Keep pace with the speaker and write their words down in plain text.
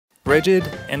Rigid,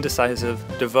 indecisive,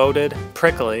 devoted,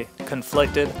 prickly,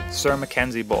 conflicted Sir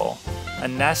Mackenzie Bowell. A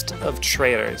nest of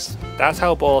traitors. That's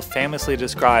how Bowell famously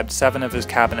described 7 of his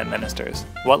cabinet ministers.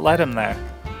 What led him there?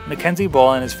 Mackenzie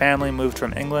Bowell and his family moved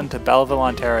from England to Belleville,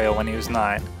 Ontario when he was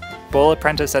 9. Bowell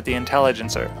apprenticed at the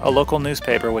Intelligencer, a local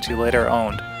newspaper which he later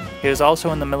owned. He was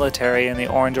also in the military in the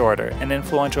Orange Order, an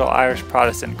influential Irish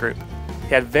Protestant group.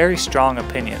 He had very strong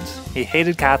opinions. He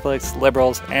hated Catholics,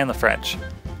 liberals, and the French.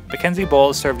 Mackenzie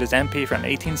Bowell served as MP from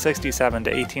 1867 to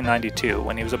 1892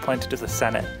 when he was appointed to the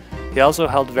Senate. He also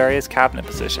held various cabinet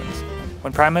positions.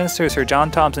 When Prime Minister Sir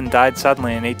John Thomson died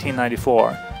suddenly in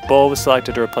 1894, Bowell was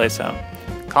selected to replace him.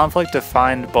 Conflict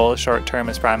defined Bowell's short term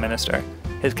as Prime Minister.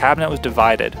 His cabinet was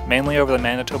divided, mainly over the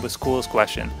Manitoba schools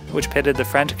question, which pitted the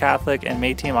French Catholic and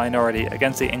Métis minority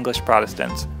against the English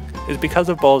Protestants. It was because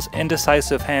of Bowell's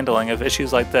indecisive handling of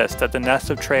issues like this that the nest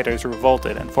of traitors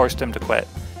revolted and forced him to quit.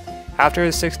 After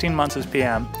his 16 months as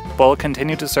PM, Bowell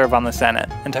continued to serve on the Senate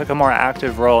and took a more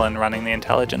active role in running the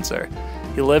Intelligencer.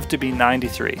 He lived to be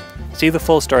 93. See the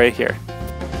full story here.